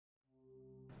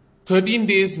13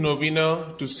 days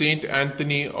novena to Saint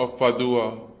Anthony of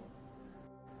Padua.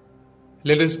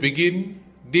 Let us begin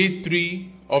day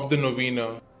 3 of the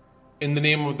novena. In the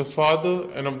name of the Father,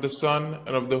 and of the Son,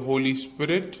 and of the Holy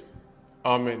Spirit.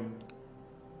 Amen.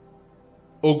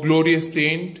 O glorious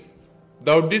Saint,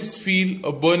 thou didst feel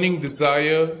a burning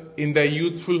desire in thy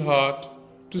youthful heart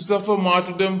to suffer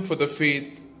martyrdom for the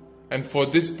faith, and for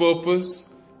this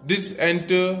purpose didst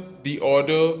enter the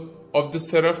order of the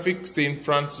seraphic Saint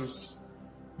Francis.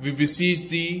 We beseech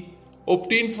thee,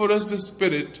 obtain for us the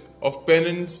spirit of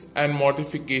penance and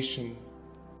mortification.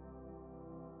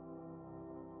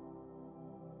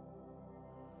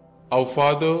 Our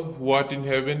Father, who art in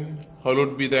heaven,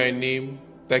 hallowed be thy name.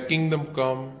 Thy kingdom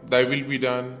come, thy will be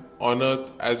done, on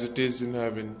earth as it is in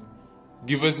heaven.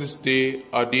 Give us this day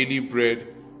our daily bread,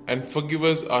 and forgive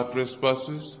us our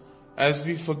trespasses, as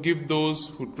we forgive those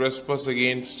who trespass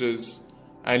against us.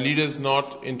 And lead us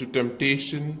not into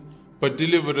temptation, but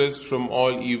deliver us from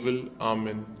all evil.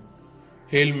 Amen.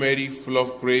 Hail Mary, full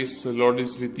of grace, the Lord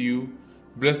is with you.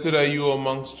 Blessed are you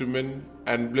amongst women,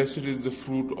 and blessed is the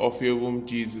fruit of your womb,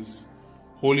 Jesus.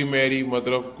 Holy Mary,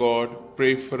 Mother of God,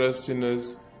 pray for us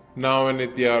sinners, now and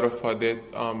at the hour of our death.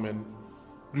 Amen.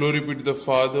 Glory be to the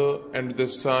Father, and to the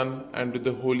Son, and to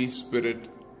the Holy Spirit,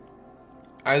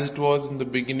 as it was in the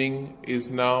beginning,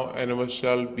 is now, and ever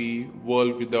shall be,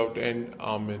 world without end.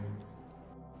 Amen.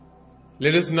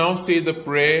 Let us now say the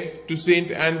prayer to Saint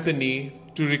Anthony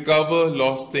to recover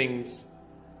lost things.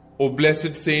 O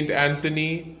blessed Saint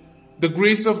Anthony, the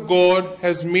grace of God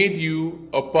has made you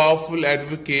a powerful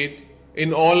advocate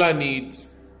in all our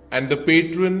needs, and the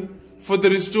patron for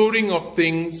the restoring of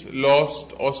things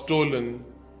lost or stolen.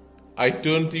 I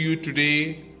turn to you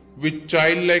today with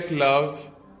childlike love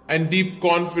and deep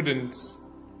confidence.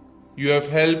 You have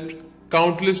helped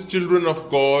countless children of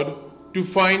God to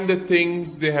find the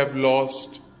things they have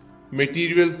lost,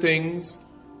 material things,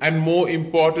 and more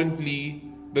importantly,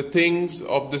 the things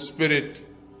of the Spirit,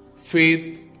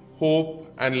 faith,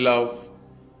 hope, and love.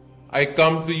 I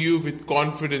come to you with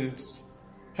confidence.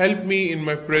 Help me in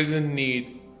my present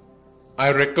need.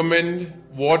 I recommend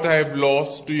what I have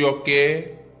lost to your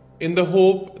care, in the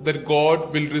hope that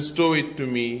God will restore it to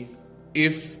me,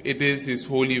 if it is His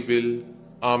holy will.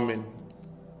 Amen.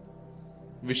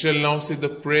 We shall now say the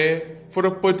prayer for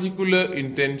a particular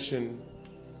intention.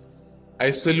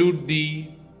 I salute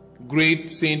thee, great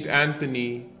Saint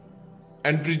Anthony,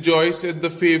 and rejoice at the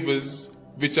favors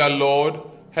which our Lord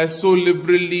has so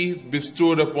liberally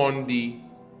bestowed upon thee.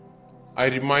 I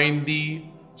remind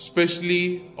thee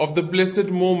specially of the blessed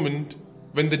moment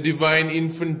when the divine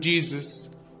infant Jesus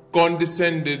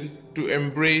condescended to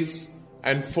embrace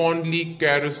and fondly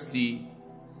caress thee.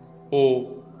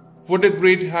 Oh, what a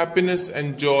great happiness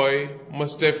and joy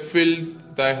must have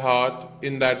filled thy heart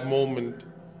in that moment.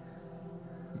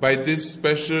 By this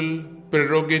special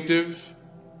prerogative,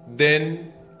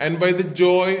 then, and by the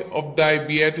joy of thy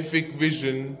beatific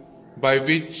vision, by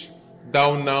which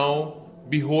thou now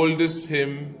beholdest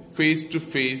him face to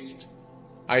face,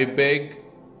 I beg,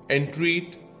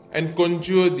 entreat, and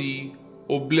conjure thee,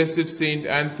 O blessed Saint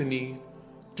Anthony,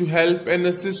 to help and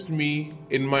assist me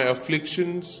in my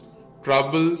afflictions,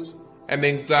 troubles, and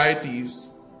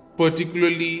anxieties,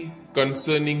 particularly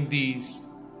concerning these.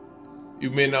 You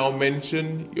may now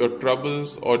mention your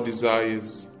troubles or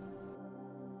desires.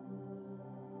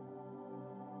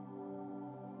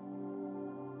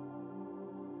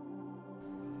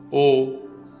 Oh,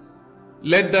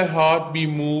 let thy heart be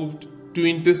moved to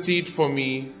intercede for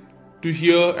me, to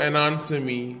hear and answer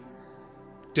me.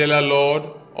 Tell our Lord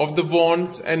of the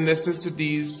wants and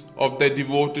necessities of thy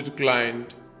devoted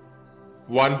client.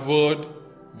 One word,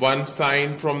 one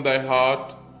sign from thy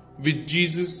heart, which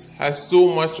Jesus has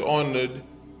so much honored,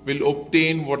 will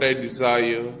obtain what I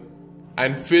desire,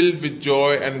 and filled with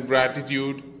joy and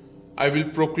gratitude, I will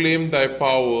proclaim thy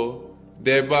power,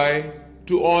 thereby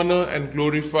to honor and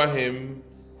glorify him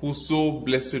who so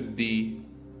blessed thee.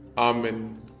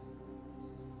 Amen.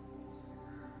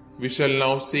 We shall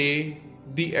now say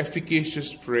the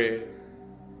efficacious prayer.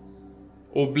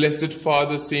 O blessed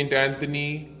Father Saint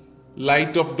Anthony,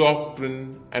 light of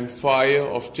doctrine and fire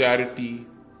of charity,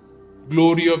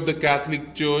 glory of the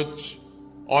Catholic Church,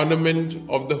 ornament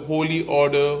of the Holy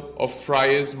Order of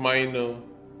Friars Minor,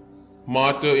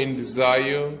 martyr in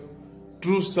desire,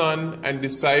 true son and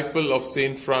disciple of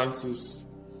Saint Francis,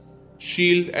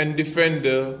 shield and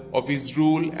defender of his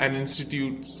rule and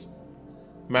institutes,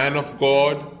 man of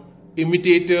God,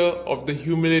 imitator of the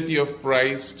humility of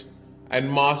Christ,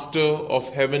 and master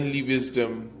of heavenly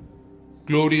wisdom,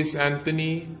 glorious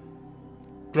Anthony,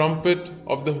 trumpet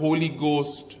of the Holy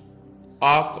Ghost,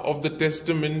 ark of the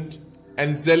testament,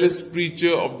 and zealous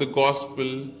preacher of the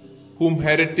gospel, whom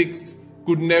heretics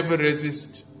could never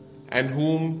resist, and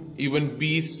whom even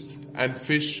beasts and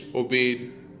fish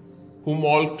obeyed, whom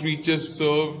all creatures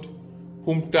served,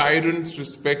 whom tyrants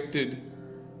respected,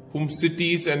 whom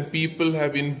cities and people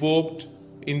have invoked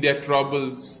in their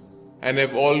troubles, and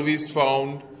have always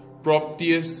found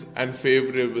propitious and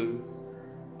favorable.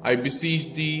 I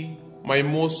beseech thee, my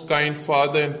most kind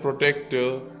Father and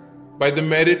Protector, by the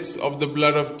merits of the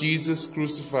blood of Jesus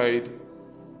crucified,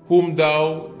 whom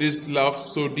thou didst love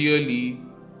so dearly,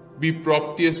 be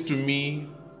propitious to me,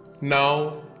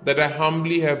 now that I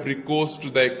humbly have recourse to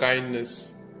thy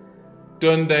kindness.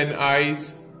 Turn thine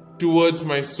eyes towards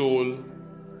my soul,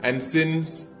 and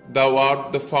since thou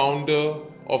art the founder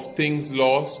of things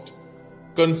lost,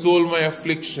 console my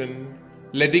affliction,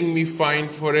 letting me find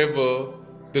forever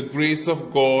the grace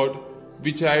of God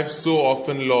which I have so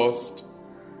often lost.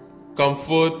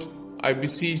 Comfort, I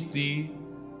beseech thee,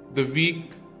 the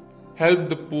weak, help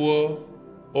the poor,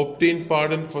 obtain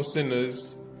pardon for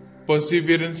sinners,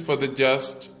 perseverance for the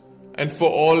just, and for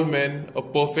all men a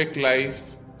perfect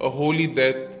life, a holy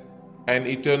death, and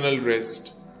eternal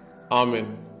rest.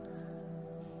 Amen.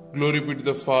 Glory be to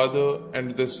the Father, and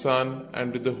to the Son,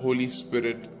 and to the Holy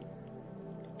Spirit,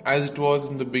 as it was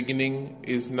in the beginning,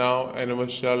 is now, and ever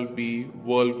shall be,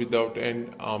 world without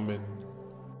end. Amen.